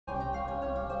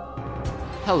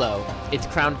Hello, it's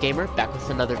Crowned Gamer back with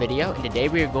another video, and today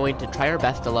we are going to try our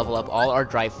best to level up all our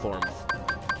drive forms.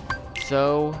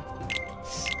 So,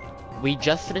 we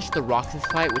just finished the Roxas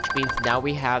fight, which means now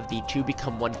we have the 2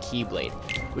 become 1 Keyblade,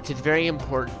 which is very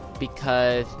important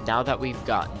because now that we've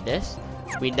gotten this,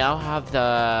 we now have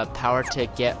the power to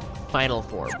get final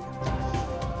form.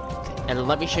 And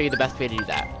let me show you the best way to do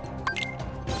that.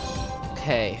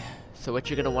 Okay, so what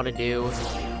you're going to want to do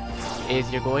is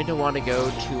you're going to want to go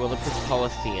to Olympus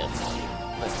Coliseum.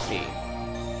 Let's see.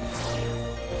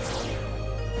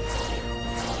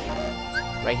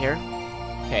 Right here?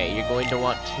 Okay, you're going to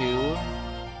want to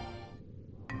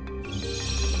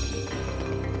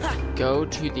go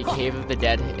to the Cave of the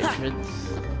Dead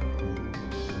entrance.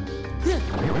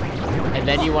 And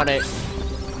then you want to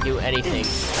do anything.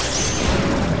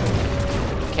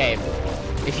 Okay,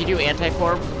 if you do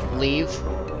anti-form, leave.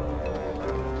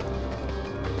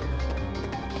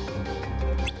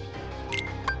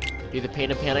 Do the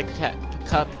Pain and Panic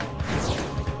cup.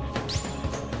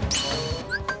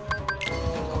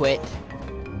 Quit.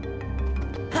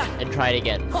 And try it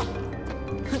again.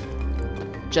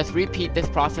 Just repeat this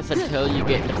process until you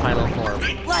get into final form.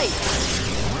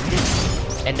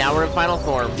 And now we're in final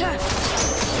form. It's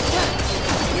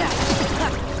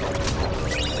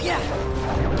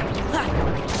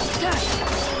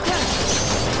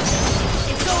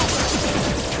over.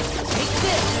 Take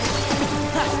this.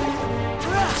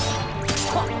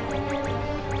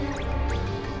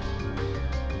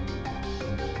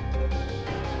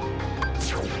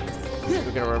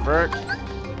 We're gonna revert.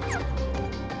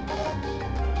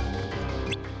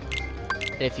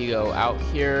 If you go out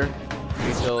here,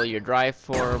 refill your drive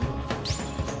form.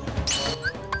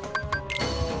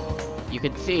 You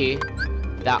can see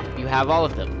that you have all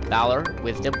of them. Valor,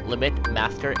 Wisdom, Limit,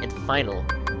 Master, and Final.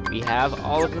 We have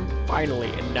all of them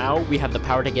finally, and now we have the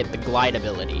power to get the Glide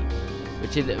ability,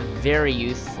 which is very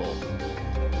useful.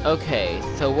 Okay,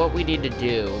 so what we need to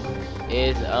do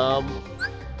is,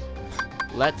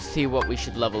 let's see what we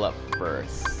should level up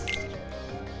first.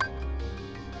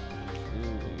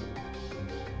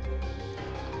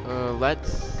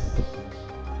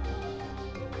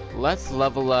 Let's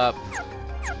level up.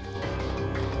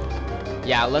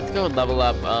 Yeah, let's go and level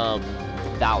up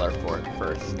Valor for it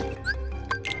first.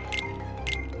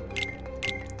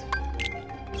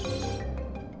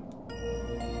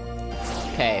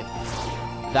 Okay,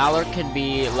 Valor can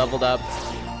be leveled up.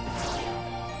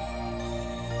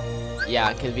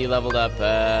 Yeah, it can be leveled up,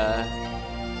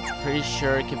 pretty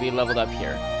sure it can be leveled up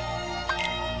here.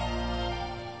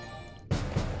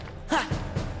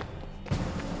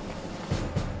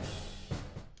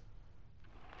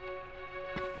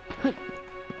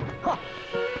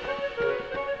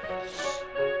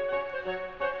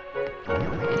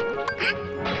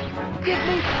 Give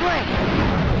me strength.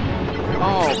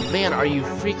 Oh man, are you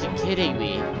freaking kidding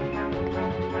me?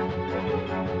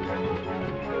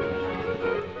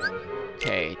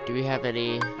 Okay, do we have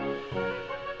any?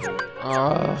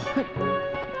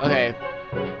 Okay.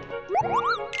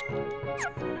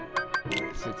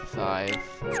 65.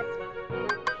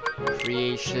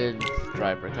 Creation,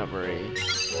 drive recovery.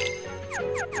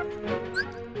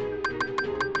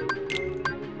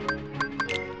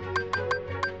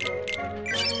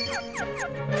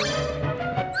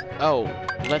 Oh,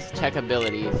 let's check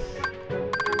abilities.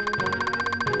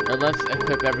 And let's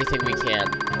equip everything we can.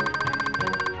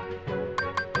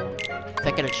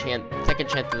 Second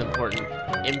chance is important.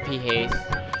 MP haste.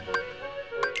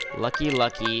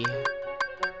 Lucky.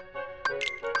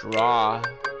 Draw.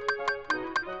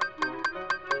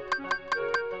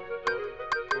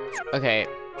 Okay.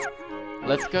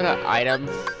 Let's go to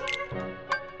items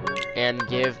and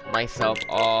give myself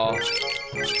all.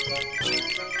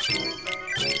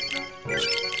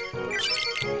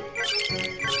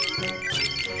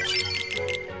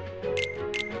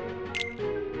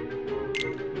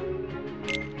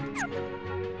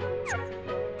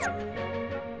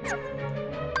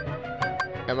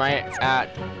 Am I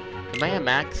at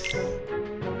max?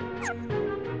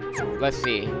 Let's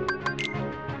see.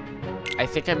 I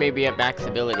think I may be at max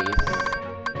abilities.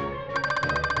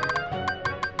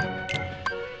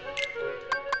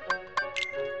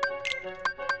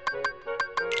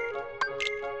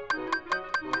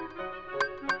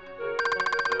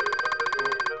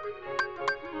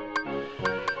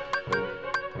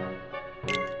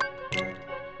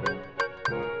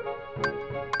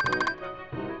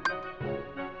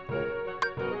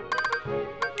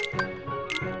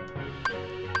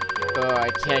 Oh, I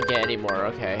can't get any more,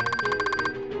 okay.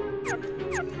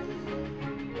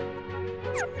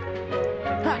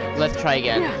 Let's try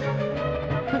again.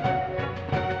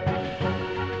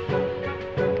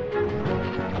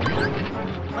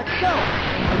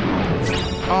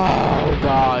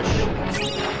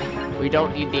 We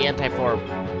don't need the anti-form.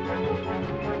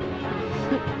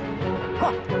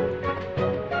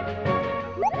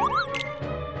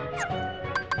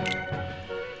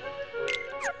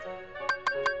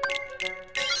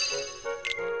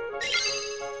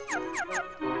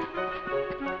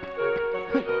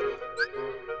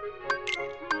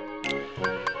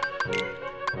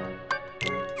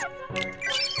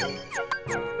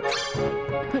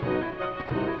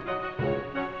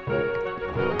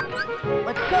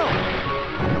 Let's go.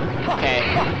 Okay.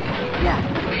 Yeah. Yeah.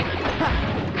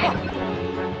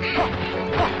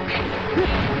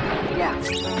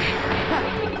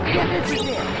 Yeah, this is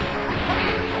it.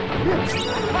 Yeah.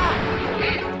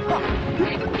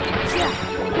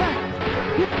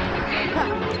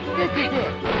 This is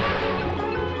it.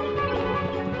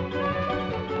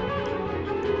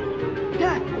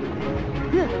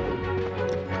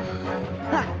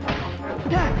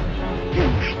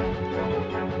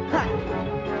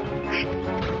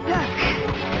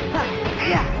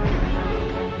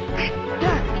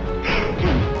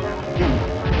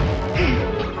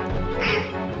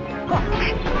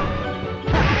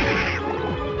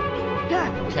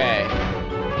 Okay.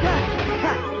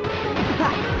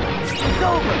 It's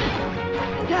over.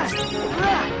 This is it.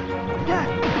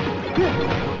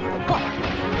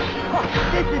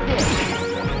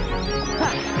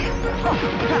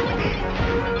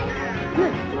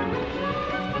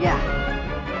 Yeah.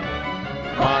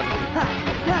 Come on.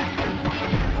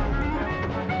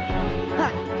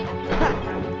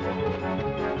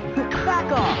 Back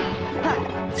off.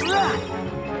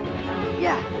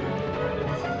 Yeah.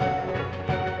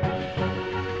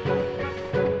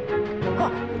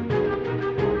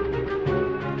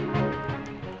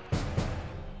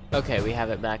 Okay, we have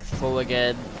it max full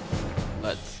again.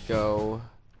 Let's go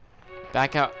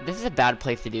back out. This is a bad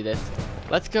place to do this.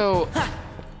 Let's go.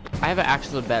 I have a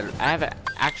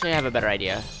better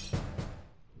idea.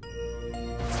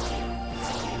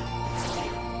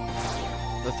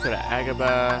 Let's go to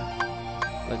Agrabah.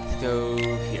 Let's go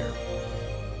here.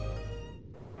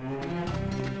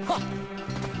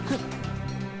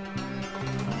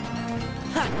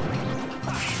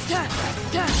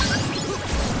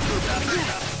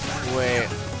 Wait,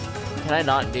 can I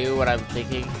not do what I'm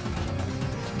thinking?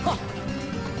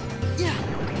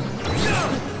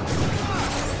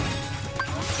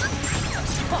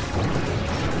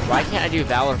 Why can't I do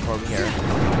Valor Form here?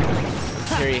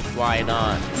 I'm curious why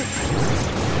not.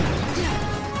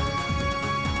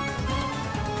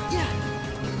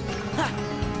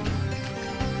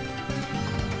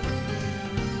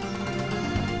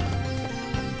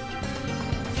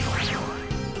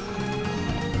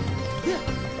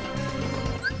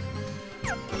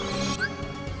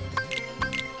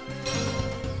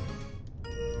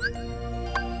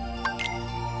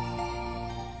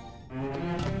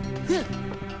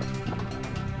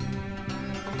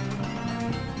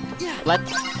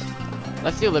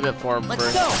 Let's do limit form Let's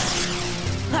first. go.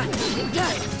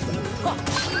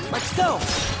 Let's go.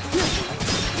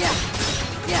 Yeah.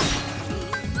 Yeah.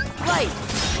 Right.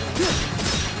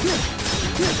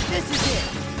 This is it.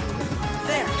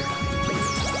 There.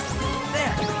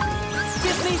 There.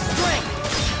 Give me strength.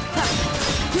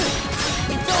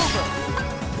 It's over.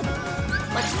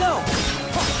 Let's go.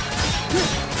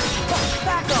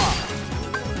 Back off.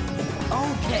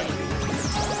 Okay.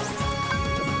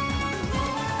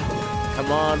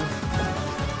 Come on.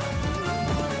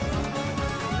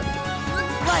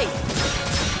 Right.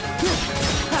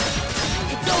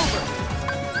 It's over.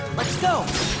 Let's go.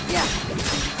 Yeah.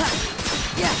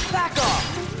 Yeah, back off.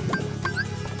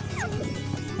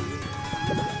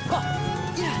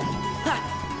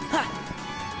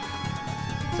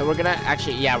 So we're gonna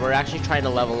actually, yeah, we're actually trying to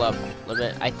level up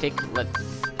limit. I think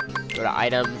let's go to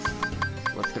items.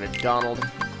 Let's go to Donald.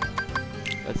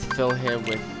 Let's fill him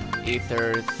with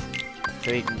ethers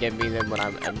so he can give me them when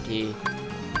I'm empty.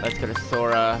 Let's go to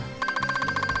Sora.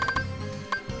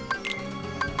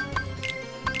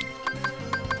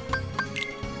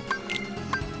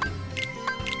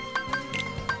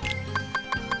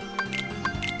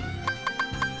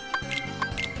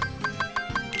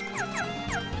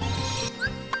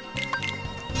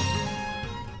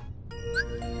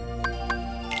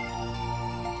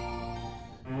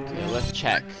 Okay, let's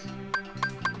check.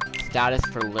 Status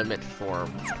for limit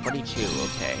form. 22,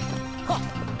 okay.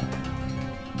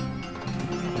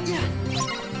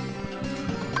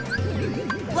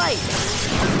 Right.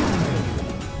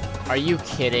 Are you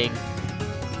kidding?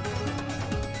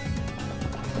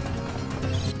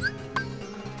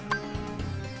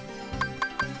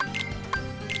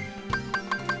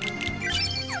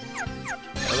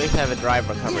 At least I have a drive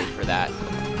recovery for that.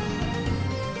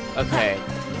 Okay.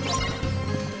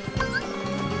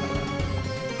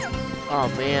 Oh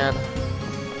man.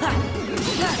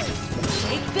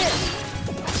 Take this.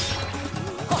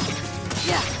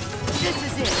 Yeah, this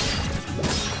is it.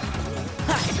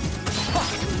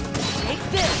 Take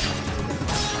this.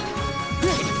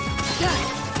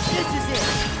 This is it.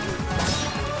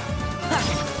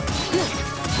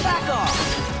 Back off.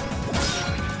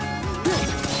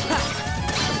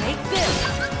 Take this.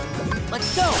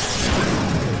 Let's go.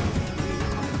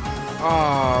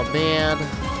 Oh man.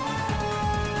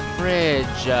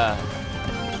 Bridge.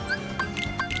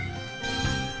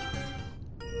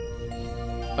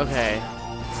 Okay.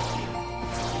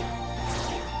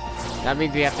 That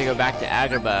means we have to go back to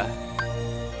Agrabah.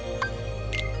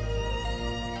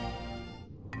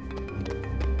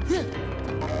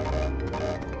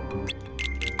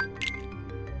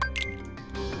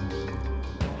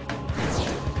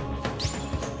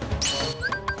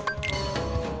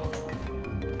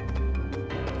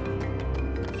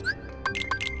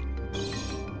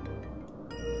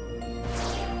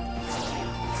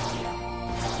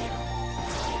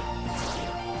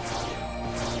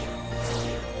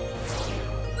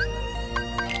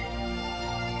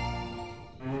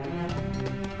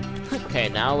 Okay,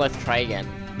 now let's try again.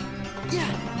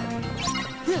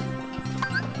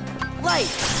 Light.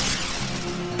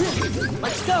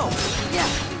 Let's go. Yeah.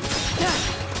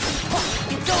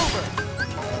 It's over.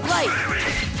 Light.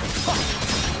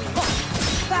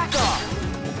 Back off.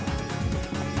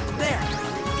 There.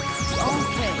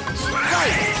 Okay.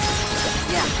 Light.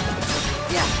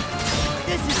 Yeah.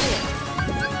 This is it.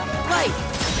 Light.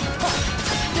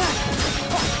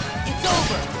 It's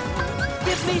over.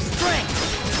 Give me strength.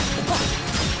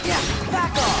 Yeah,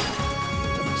 back off.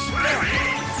 There.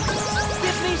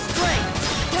 Give me strength.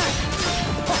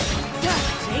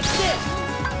 Take this.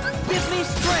 Give me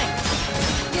strength.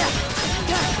 Yeah.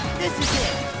 This is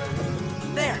it.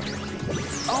 There.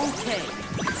 Okay.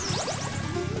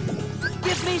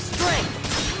 Give me strength.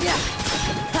 Yeah.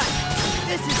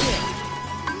 This is it.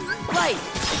 Light.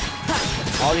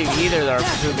 All these either are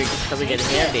coming in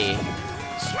handy.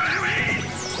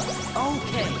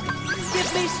 Okay. Give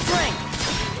me strength.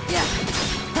 Yeah.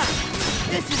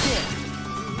 This is it.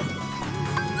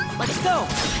 Let's go.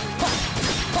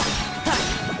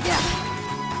 Yeah.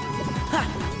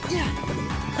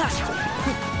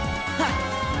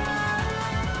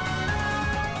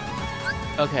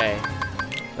 Okay.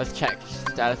 Let's check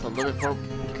status on limit form.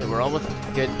 Okay, we're almost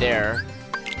good there.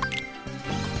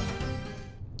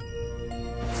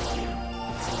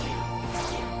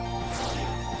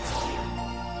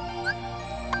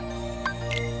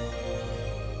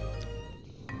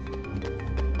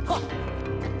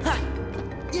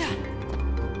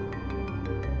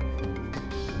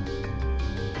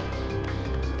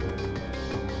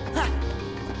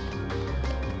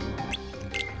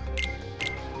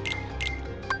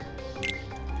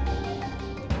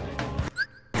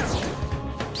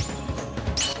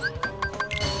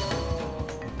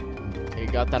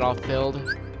 Got that all filled.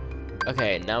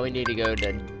 Okay, now we need to go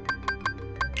to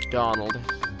Donald.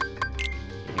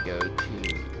 We need to go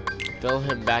to fill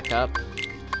him back up.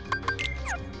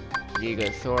 We need to go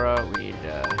to Sora. We need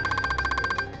to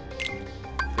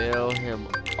fill him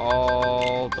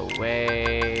all the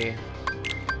way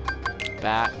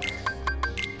back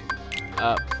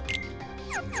up.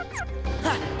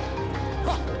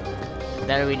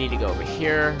 Then we need to go over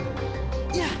here.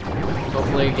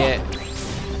 Hopefully get.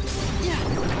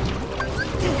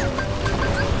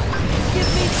 Give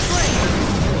me strength.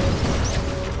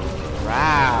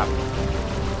 Crap.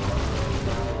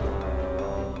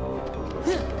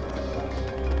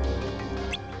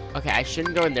 Okay, I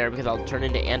shouldn't go in there because I'll turn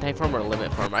into anti-form or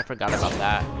limit form. I forgot about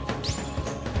that.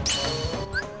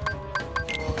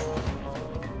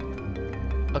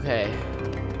 Okay.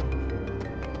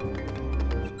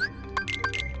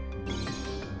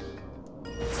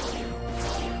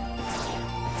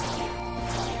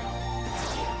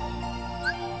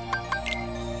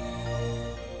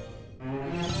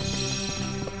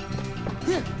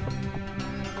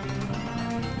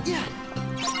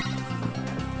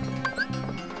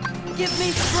 Give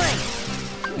me strength.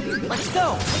 Let's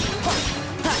go.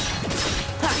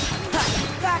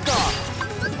 Back off.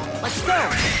 Let's go.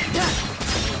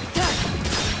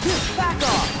 Back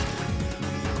off.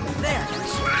 There.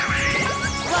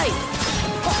 Light.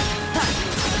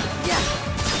 Yeah.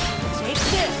 Take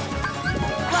this.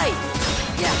 Light.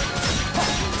 Yeah.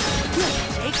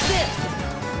 Take this.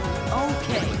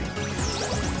 Okay.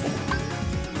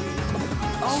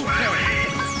 Okay.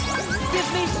 Give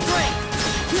me strength.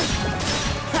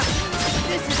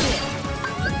 This is it.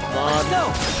 Let's go.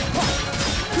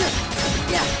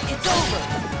 Yeah, it's over.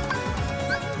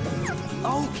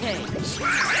 Okay. Okay.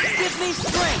 Give me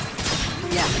strength.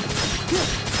 Yeah.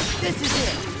 This is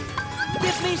it.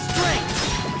 Give me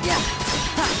strength. Yeah.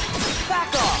 Ha.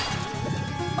 Back off.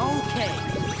 Okay.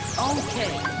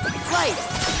 Okay. Right.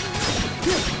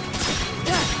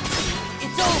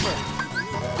 It's over.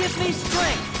 Give me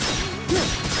strength.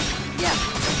 Yeah.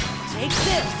 Take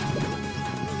this.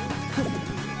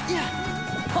 Yeah.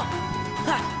 Ha.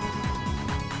 Ha.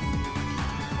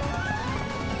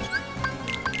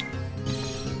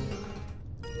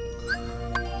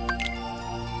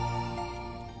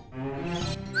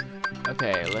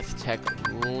 Okay, let's check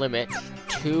limit.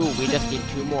 2, we just need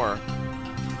 2 more.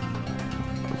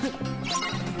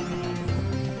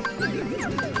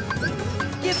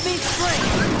 Give me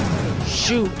strength.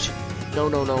 Shoot! No,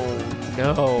 no, no,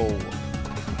 no.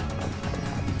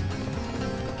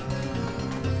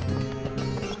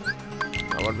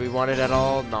 Not what we wanted at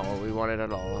all, not what we wanted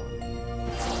at all.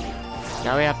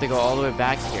 Now we have to go all the way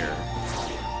back here.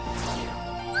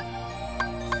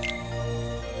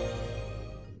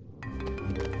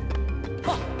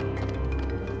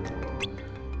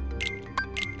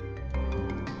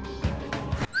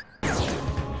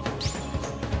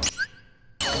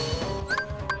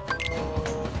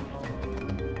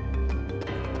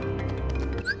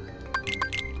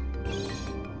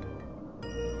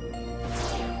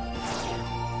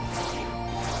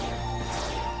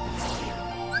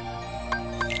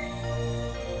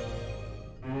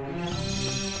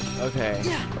 Okay.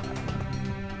 Yeah.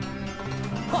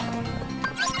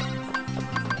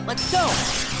 Let's go.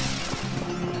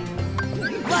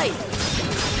 Right.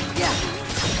 Yeah.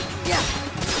 Yeah.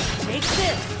 Take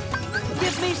this.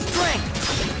 Give me strength.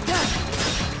 Yeah.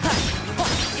 Ha. Ha.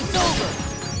 It's over.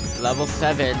 Level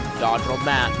 7, dodge roll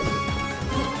max.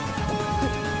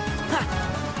 Ha.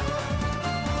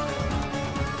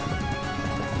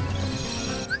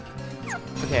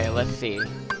 Okay, let's see.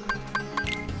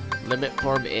 Limit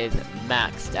form is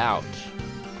maxed out.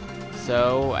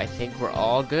 So I think we're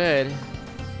all good.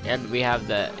 And we have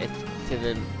it's to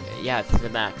the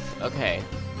max. Okay.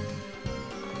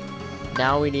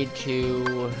 Now we need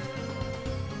to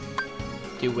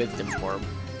do wisdom form.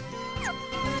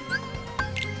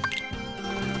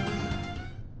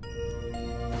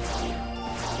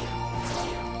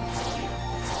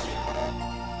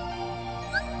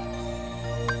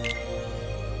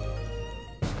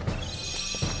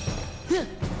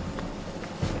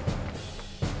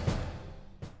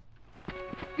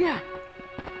 Yeah.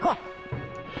 Huh.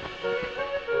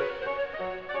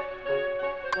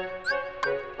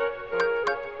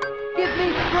 Give me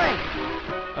strength.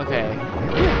 Okay.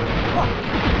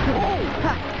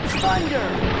 Thunder.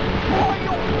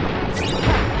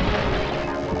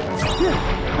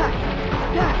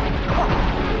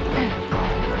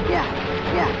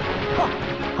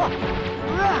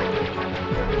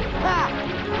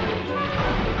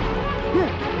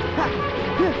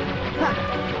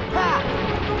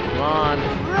 Come on.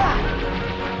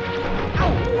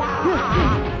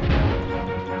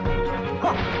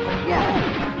 Yeah.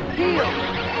 Heal.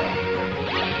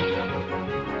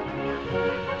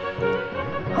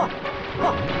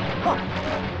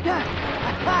 Yeah.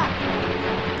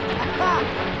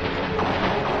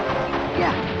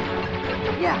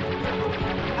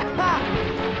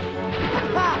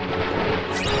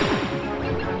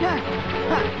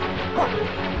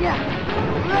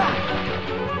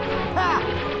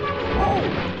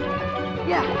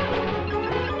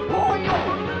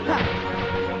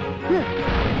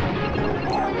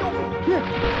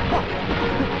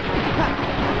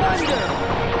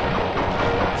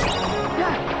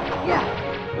 Yeah.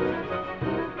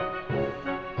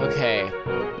 Okay.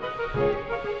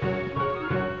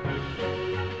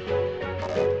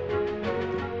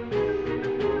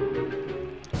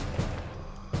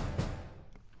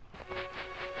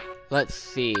 Let's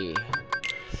see.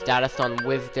 Status on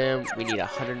wisdom. We need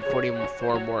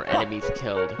 144 more enemies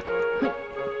killed.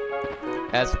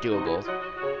 That's doable.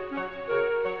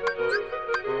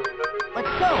 Let's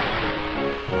go.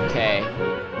 Okay.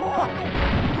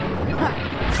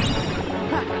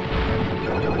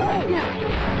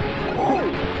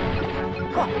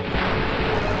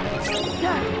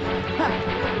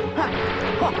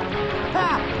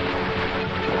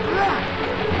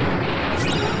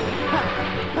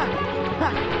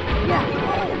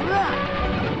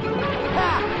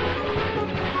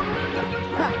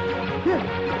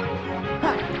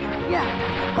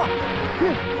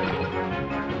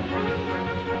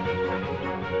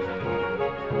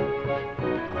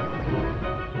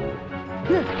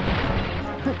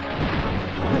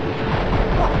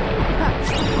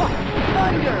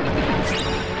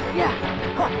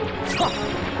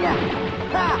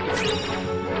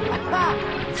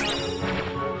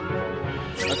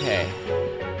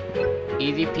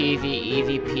 peasy,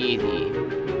 easy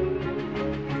peasy.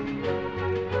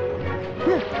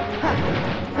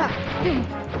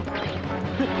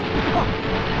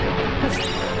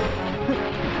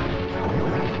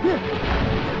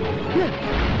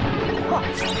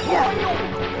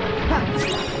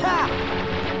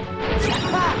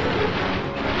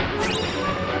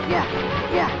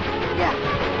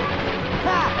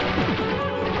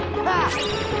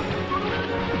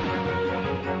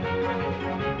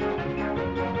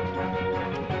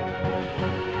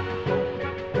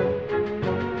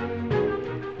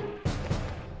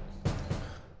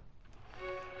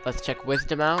 Let's check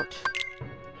wisdom out.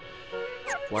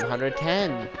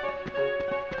 110.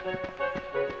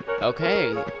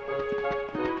 Okay.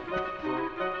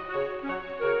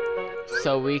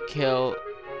 So we kill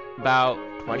about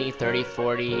 20, 30,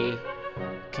 40.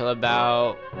 Kill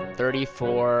about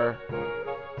 34.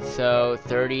 So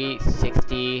 30,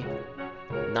 60,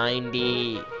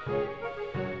 90,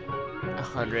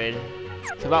 100.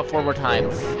 So about 4 more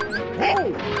times.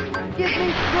 Hey! Give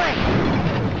me strength!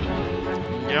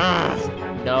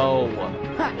 No.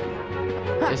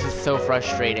 This is so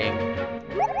frustrating.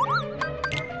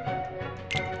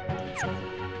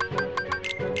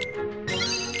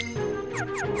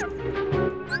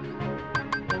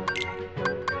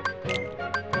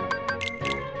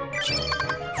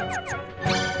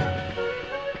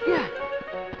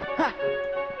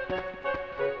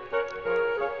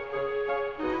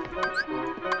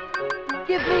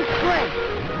 Give me strength!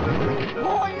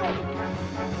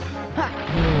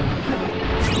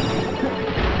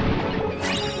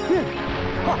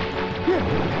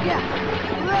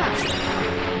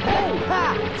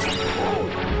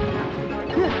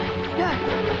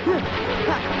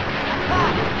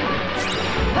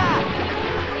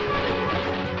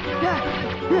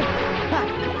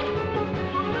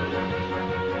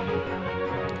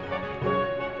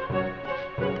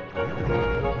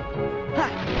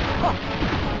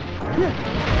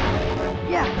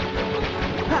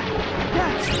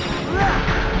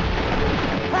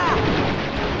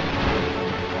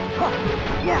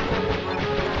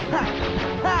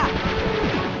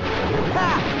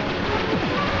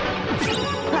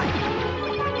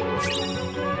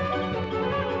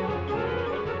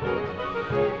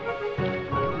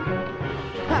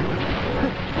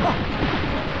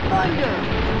 Thunder!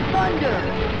 Thunder!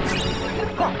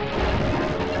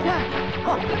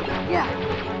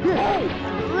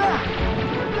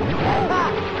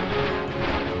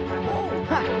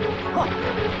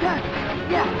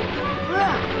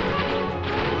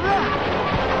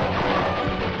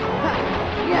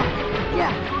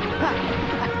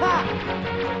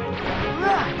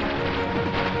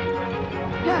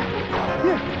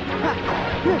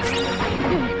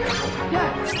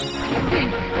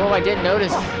 Oh, I didn't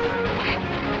notice.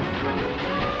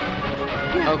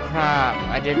 Oh crap,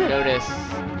 I didn't notice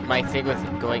my thing was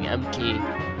going empty.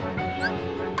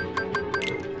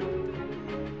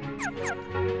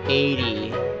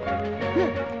 80.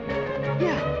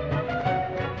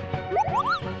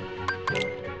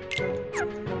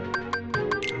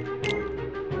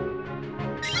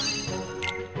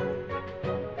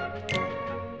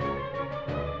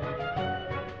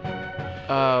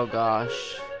 Oh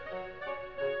gosh.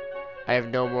 I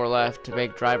have no more left to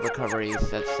make drive recoveries.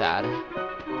 That's sad.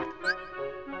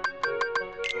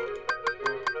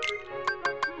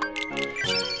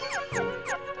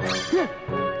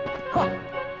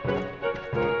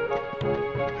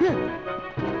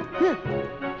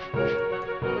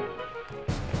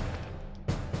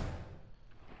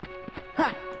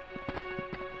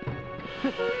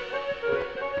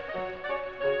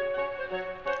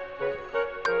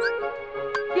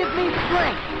 Give me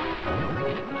strength!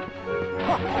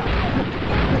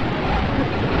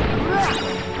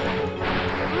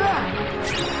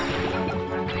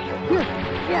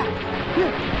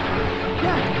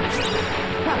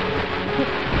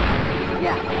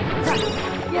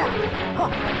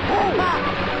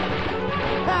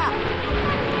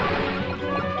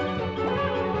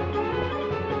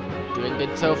 Doing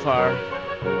good so far.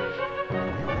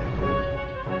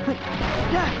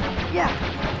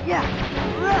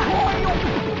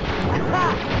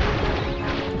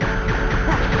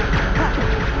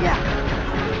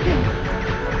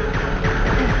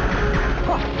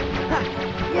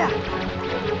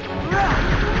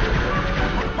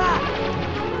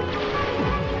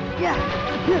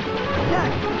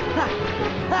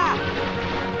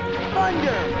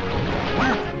 Thunder!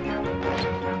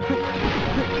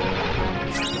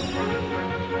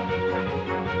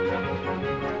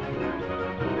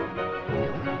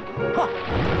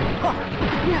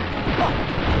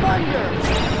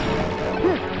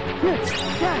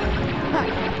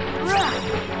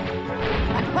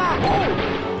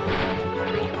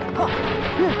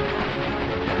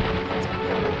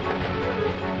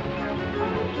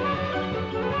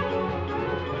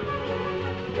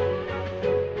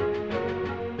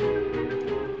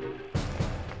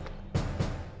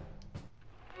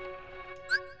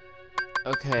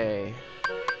 Okay.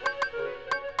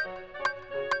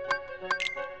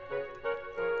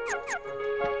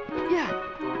 Yeah.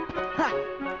 Ha.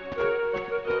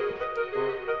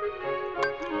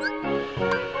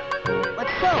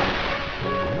 Let's go.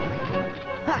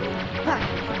 Ha. Ha.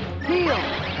 Deal.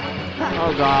 Ha.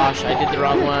 Oh gosh, I did the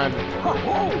wrong one. Ha.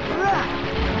 Ra.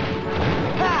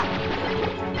 Ha.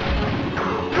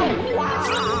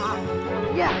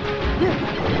 Yeah.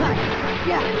 Ha.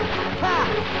 Yeah. Ha.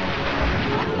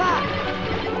 Ha.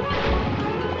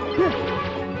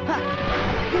 Ha.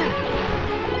 Yeah.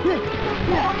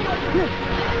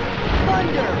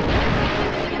 Thunder!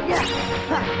 Yeah!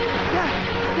 Ha! Yeah!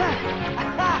 Yeah!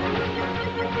 Ha!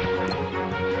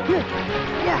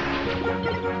 Yeah!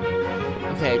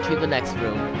 Okay, to the next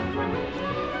room.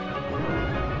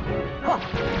 Ha!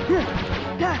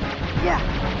 Yeah! Yeah!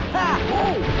 Ha!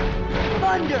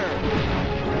 Thunder!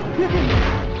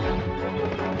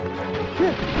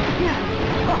 Yeah!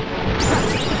 Ha!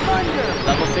 Thunder!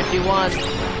 Level 51.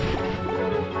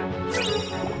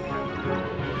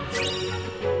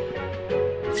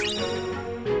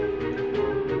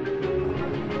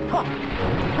 Ha!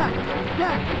 Ha!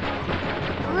 Yeah!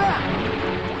 Ra!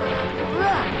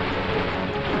 Ra!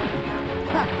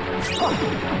 Ha! Ha!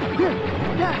 Yeah!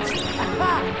 Yeah!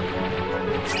 Ha!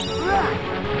 Ra!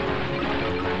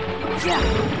 Yeah!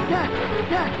 Yeah!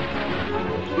 Yeah!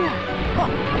 Yeah! Ha!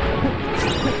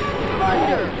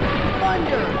 Thunder!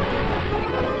 Thunder!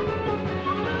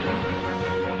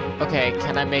 Okay,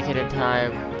 can I make it in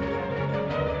time?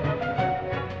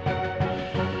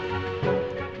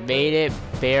 Made it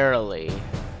barely.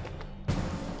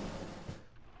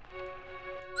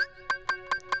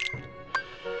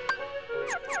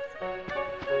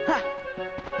 Ha!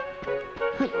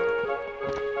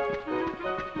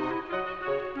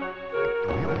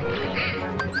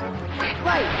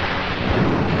 Right!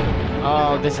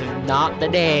 Oh, this is not the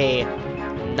day.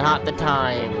 Not the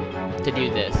time to do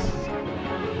this.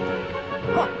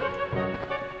 Ha!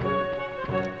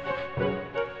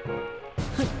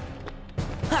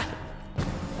 Ha!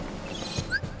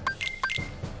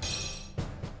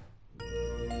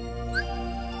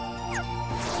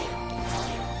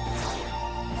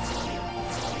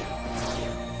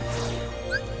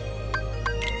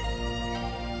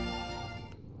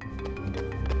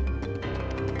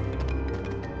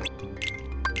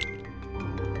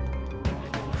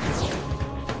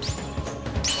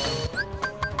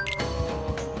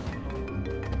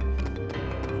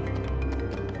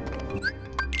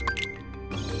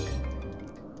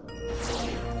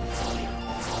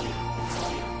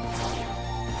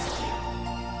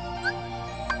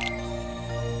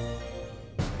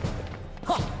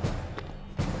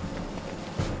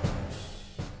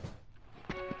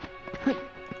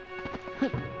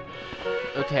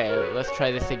 Okay, let's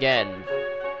try this again.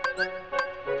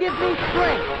 Give me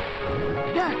strength!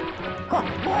 Yeah! Ha!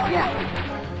 Yeah!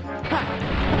 Ha!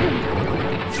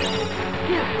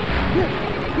 Yeah! Yeah!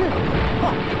 Yeah! Ha!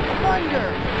 Thunder!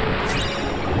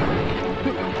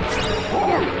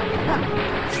 Yeah! Ha!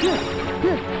 Yeah!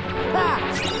 Yeah! Ha!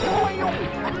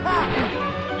 Ha!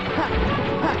 Ha!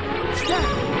 Ha! Yeah!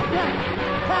 Yeah!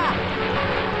 Ha!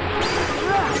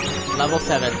 Ra! Level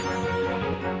 7.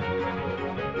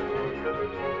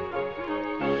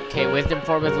 Okay, Wisdom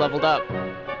Form is leveled up.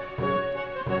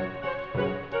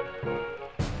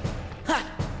 Ha!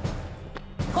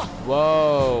 Ha!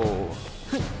 Whoa.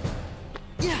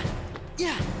 Yeah!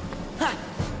 Yeah! Ha!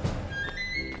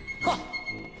 Ha!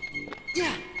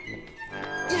 Yeah!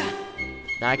 Yeah!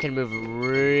 Now I can move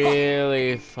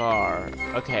really far.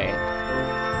 Okay.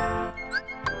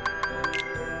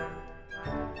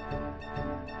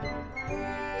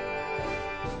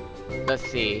 Let's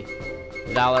see.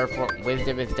 Valor Form,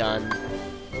 Wisdom is done.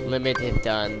 Limit is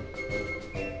done.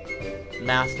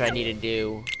 Master I need to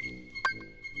do.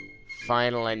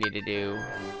 Final I need to do.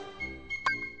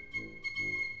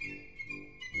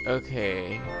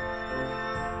 Okay.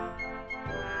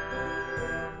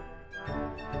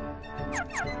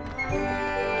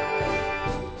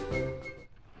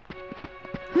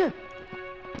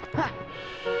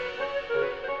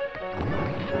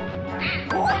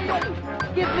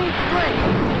 Give me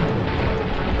strength!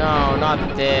 No,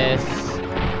 not this.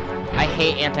 I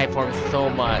hate anti-form so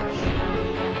much.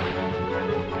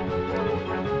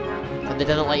 And it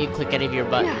doesn't let you click any of your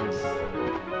buttons.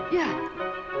 Yeah!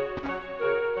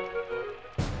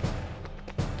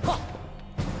 Ha!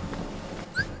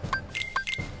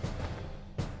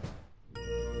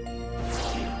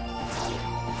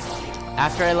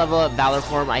 After I level up Valor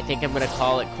Form, I think I'm gonna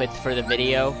call it quits for the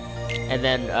video, and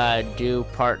then do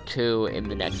part 2 in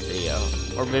the next video,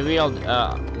 or maybe I'll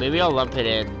lump it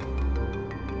in.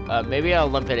 Maybe I'll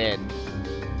lump it in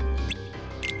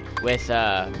with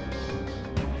the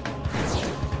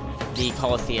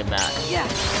Coliseum match. Yeah.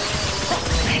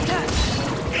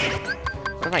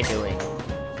 What am I doing?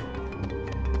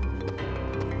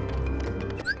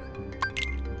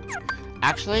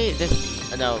 Actually,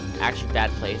 this no, actually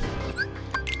bad place.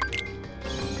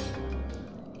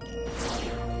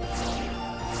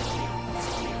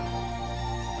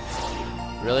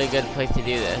 Really good place to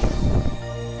do this.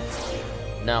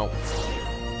 No.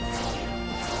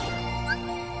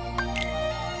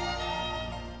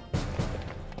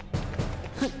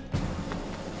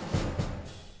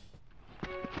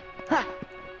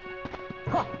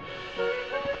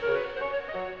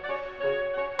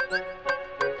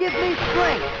 Give me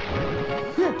strength.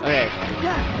 Okay.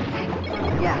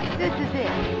 Yeah, this is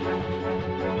it.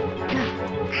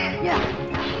 Yeah.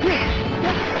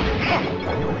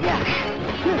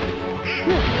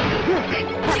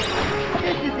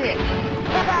 This is it.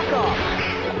 Back off.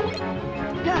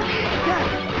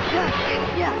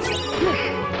 Yeah.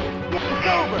 It's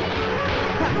over.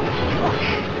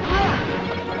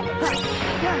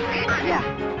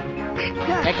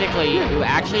 Technically, you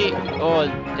actually... Oh,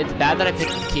 it's bad that I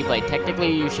picked the Keyblade.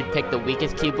 Technically, you should pick the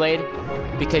weakest Keyblade,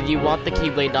 because you want the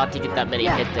Keyblade not to get that many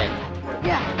hits in.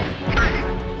 Yeah.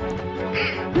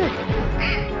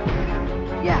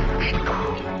 Yeah.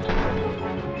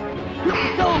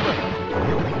 It's over.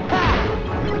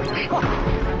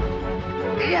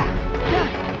 Yeah.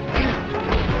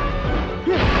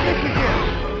 This is it.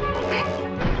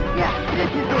 Yeah,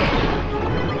 this is it.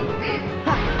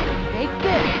 Take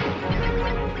this.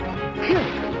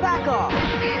 Back off.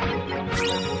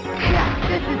 Yeah,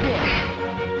 this is it.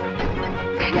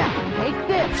 Yeah, take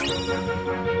this.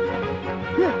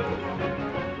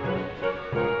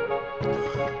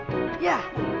 Yeah.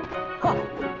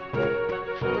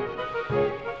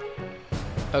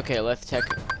 Okay, let's check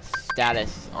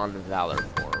status on the Valor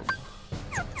form.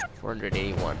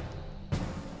 481.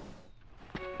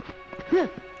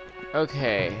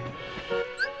 Okay.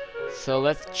 So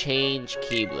let's change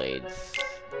Keyblades.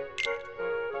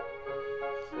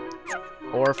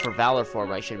 Or for Valor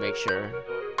form, I should make sure.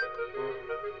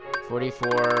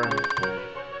 44.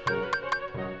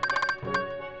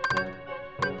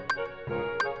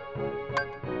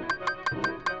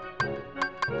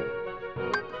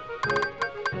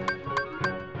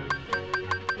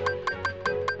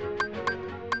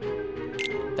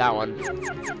 That one.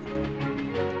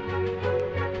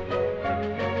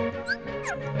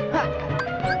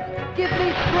 Give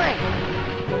me strength.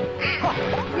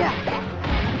 Yeah.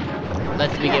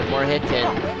 Lets me get more hits in.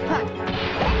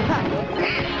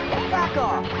 Back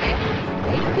off.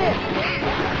 Take this.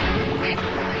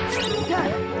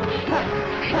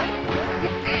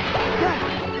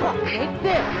 Take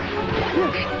this.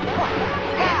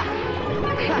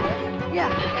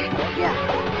 Yeah.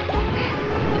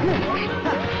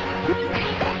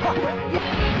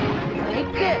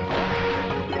 Take this.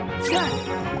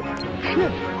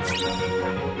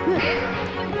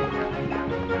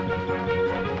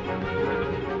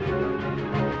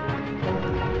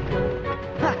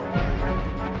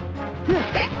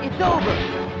 It's over.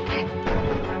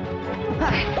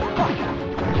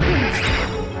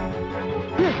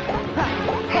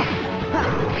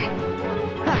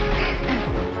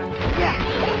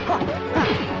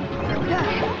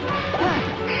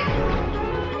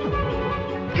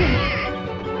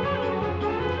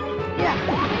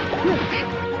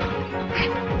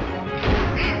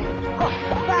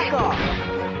 Back off.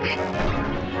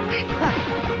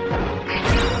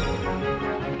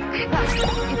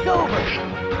 It's over.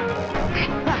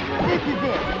 This is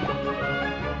it.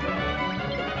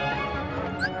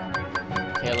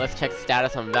 Okay, let's check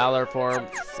status on Valor forms.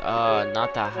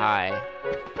 Not that high.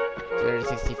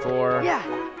 264. Yeah.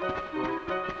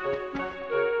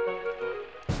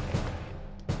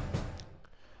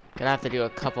 Gonna have to do a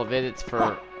couple visits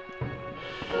for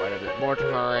quite a bit more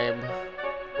time.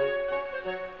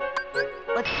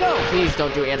 Let's go. Please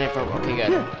don't do anti-foam. Okay,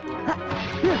 good.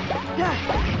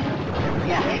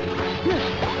 Yeah.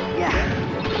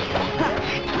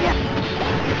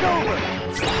 It's over.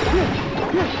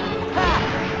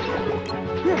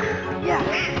 Yeah.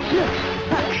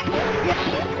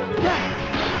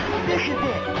 This is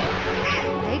it.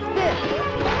 Take this.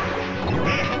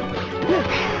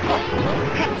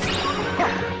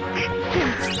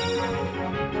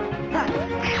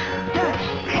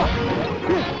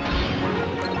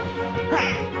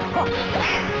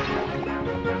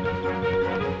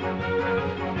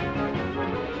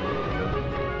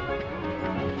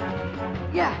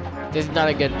 Yeah. This is not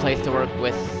a good place to work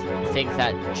with things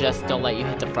that just don't let you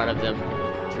hit the front of them.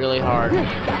 really hard.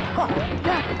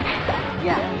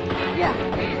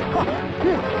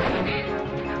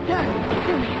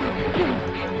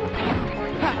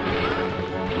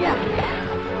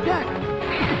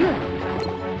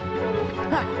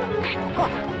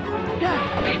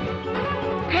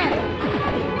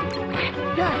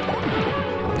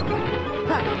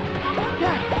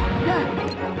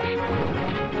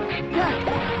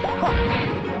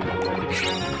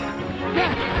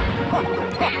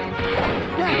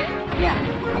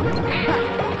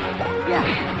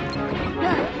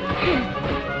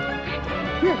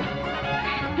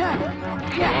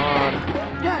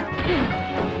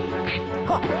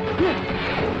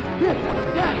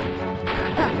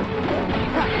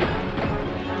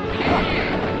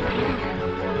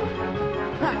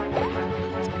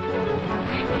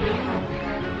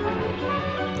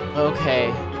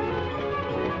 Okay.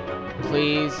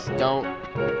 Please don't.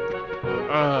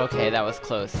 Oh, okay, that was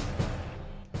close.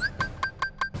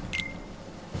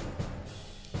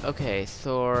 Okay,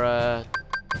 Sora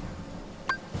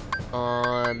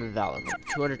on Valor.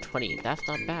 220. That's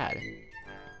not bad.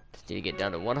 Just need to get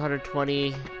down to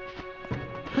 120.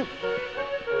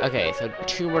 Okay, so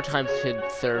 2 more times should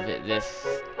serve it this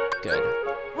good.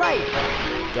 Right.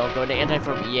 Don't go into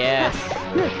anti-form. Yes.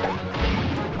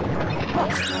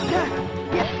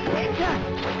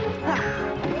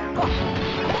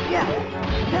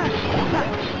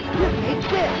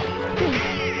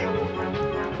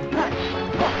 Back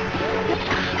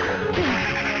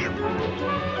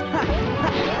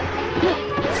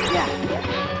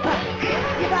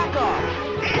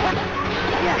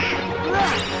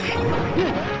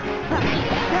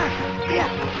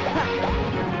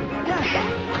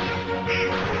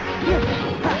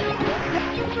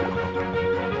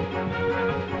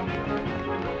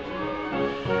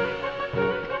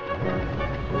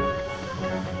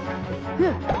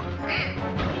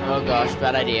Oh gosh,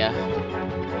 bad idea.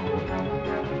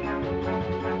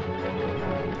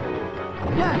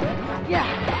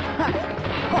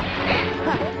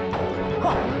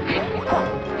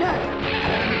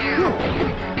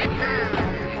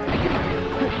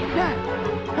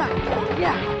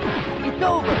 It's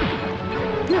over.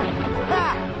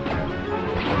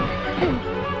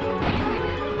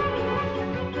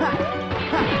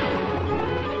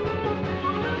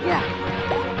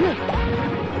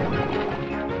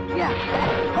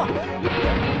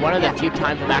 One of the few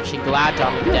times I'm actually glad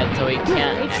John was dead, so he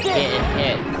can't get in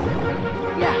hit.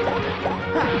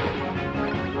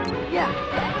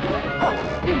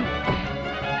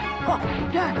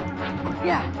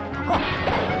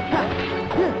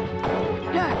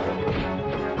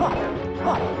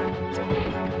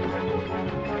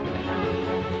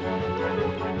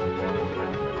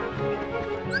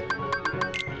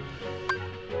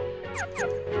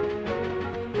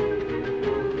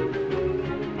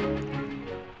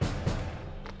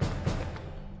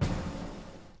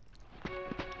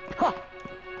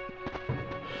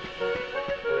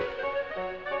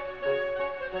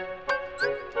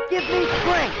 Give me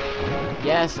strength.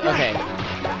 Yes, okay.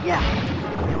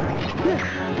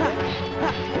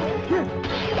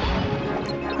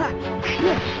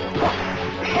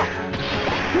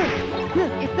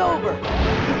 It's over.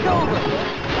 It's over.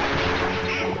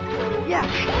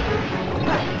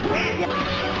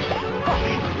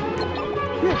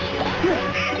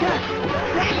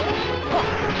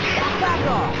 Back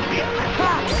off.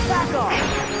 Back off.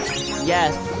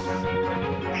 Yes.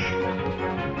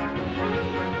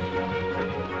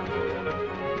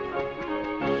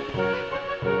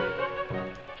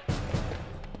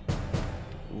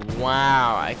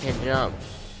 Wow, I can jump.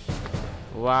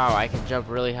 Wow, I can jump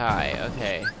really high.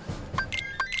 Okay.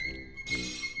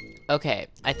 Okay,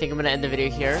 I think I'm gonna end the video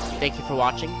here. Thank you for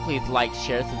watching. Please like,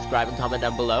 share, subscribe, and comment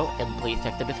down below. And please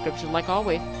check the description like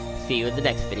always. See you in the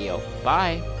next video.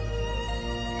 Bye!